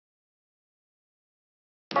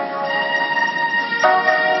When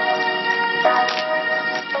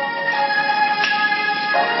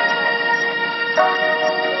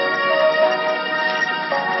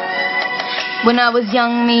I was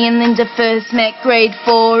young, me and Linda first met, grade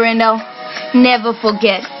 4, and I'll never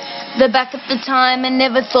forget the back of the time. I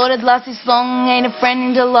never thought it'd last this long. Ain't a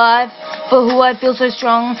friend alive for who I feel so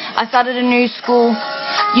strong. I started a new school.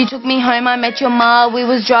 You took me home, I met your ma. We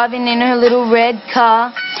was driving in her little red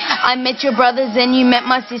car. I met your brothers and you met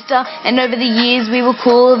my sister, and over the years we were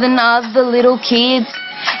cooler than us, the little kids.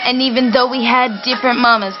 And even though we had different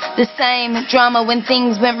mamas, the same drama when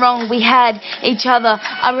things went wrong, we had each other.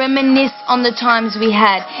 I reminisce on the times we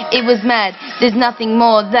had. It was mad, there's nothing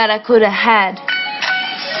more that I could have had.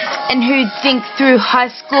 And who'd think through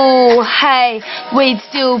high school, hey, we'd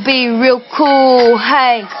still be real cool,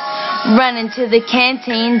 hey. Running to the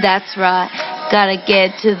canteen, that's right, gotta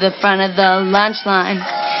get to the front of the lunch line.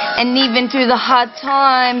 And even through the hard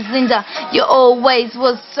times, Linda, you always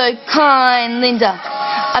was so kind, Linda.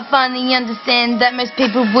 I finally understand that most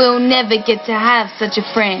people will never get to have such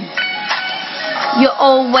a friend. You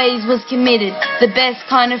always was committed, the best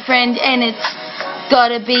kind of friend, and it's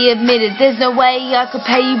gotta be admitted. There's no way I could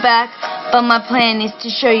pay you back, but my plan is to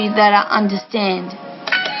show you that I understand.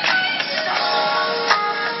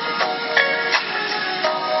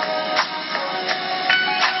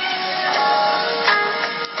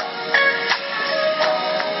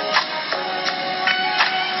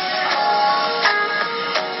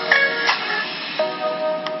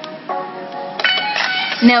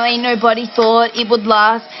 Now ain't nobody thought it would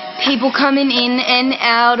last. People coming in and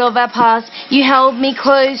out of our past. You held me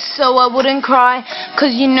close so I wouldn't cry,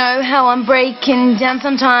 'cause you know how I'm breaking down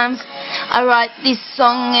sometimes. I write this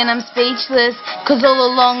song and I'm speechless, 'cause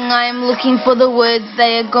all along I am looking for the words,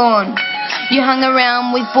 they are gone. You hung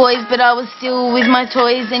around with boys but I was still with my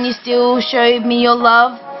toys, and you still showed me your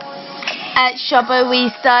love. At Shopper we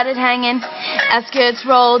started hanging, our skirts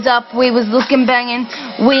rolled up, we was looking banging.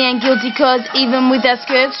 We ain't guilty 'cause even with our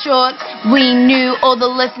skirts short, we knew all the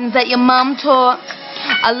lessons that your mum taught.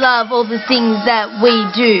 I love all the things that we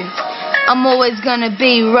do. I'm always gonna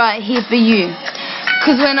be right here for you.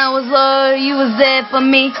 'Cause when I was low, you was there for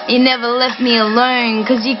me. You never left me alone,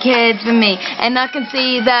 'cause you cared for me. And I can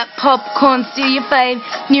see that popcorn's still your fave.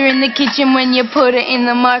 You're in the kitchen when you put it in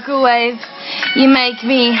the microwave. You make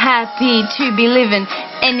me happy to be living.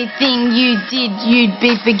 Anything you did, you'd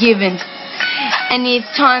be forgiven. And if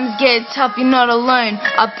times get tough, you're not alone.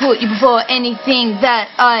 I put you before anything that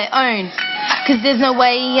I own. 'Cause there's no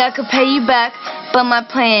way I could pay you back, but my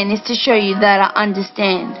plan is to show you that I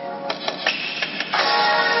understand.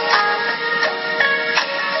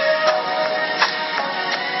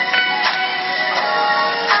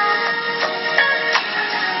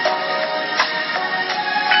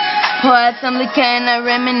 Pour out some liquor and I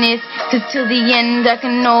reminisce, 'cause till the end I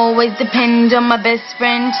can always depend on my best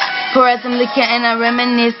friend. Pour out some liquor and I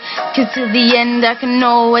reminisce, 'cause till the end I can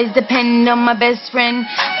always depend on my best friend.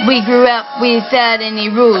 We grew up without any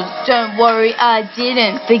rules. Don't worry, I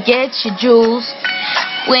didn't forget you, Jules.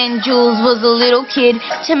 When Jules was a little kid,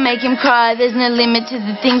 to make him cry there's no limit to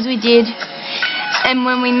the things we did. And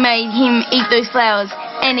when we made him eat those flowers,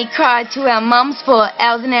 and he cried to our mums for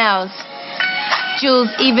hours and hours. Jules,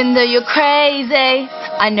 even though you're crazy,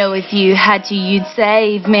 I know if you had to, you'd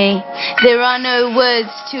save me. There are no words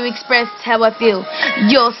to express how I feel.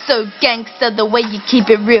 You're so gangster the way you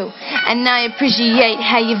keep it real. And I appreciate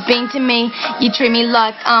how you've been to me. You treat me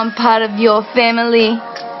like I'm part of your family.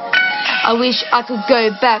 I wish I could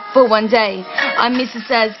go back for one day. I miss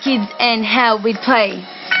us as kids and how we'd play.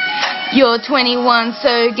 You're 21,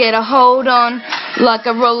 so get a hold on. Like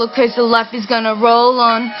a roller coaster, life is gonna roll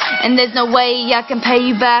on. And there's no way I can pay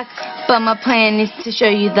you back, but my plan is to show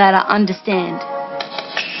you that I understand.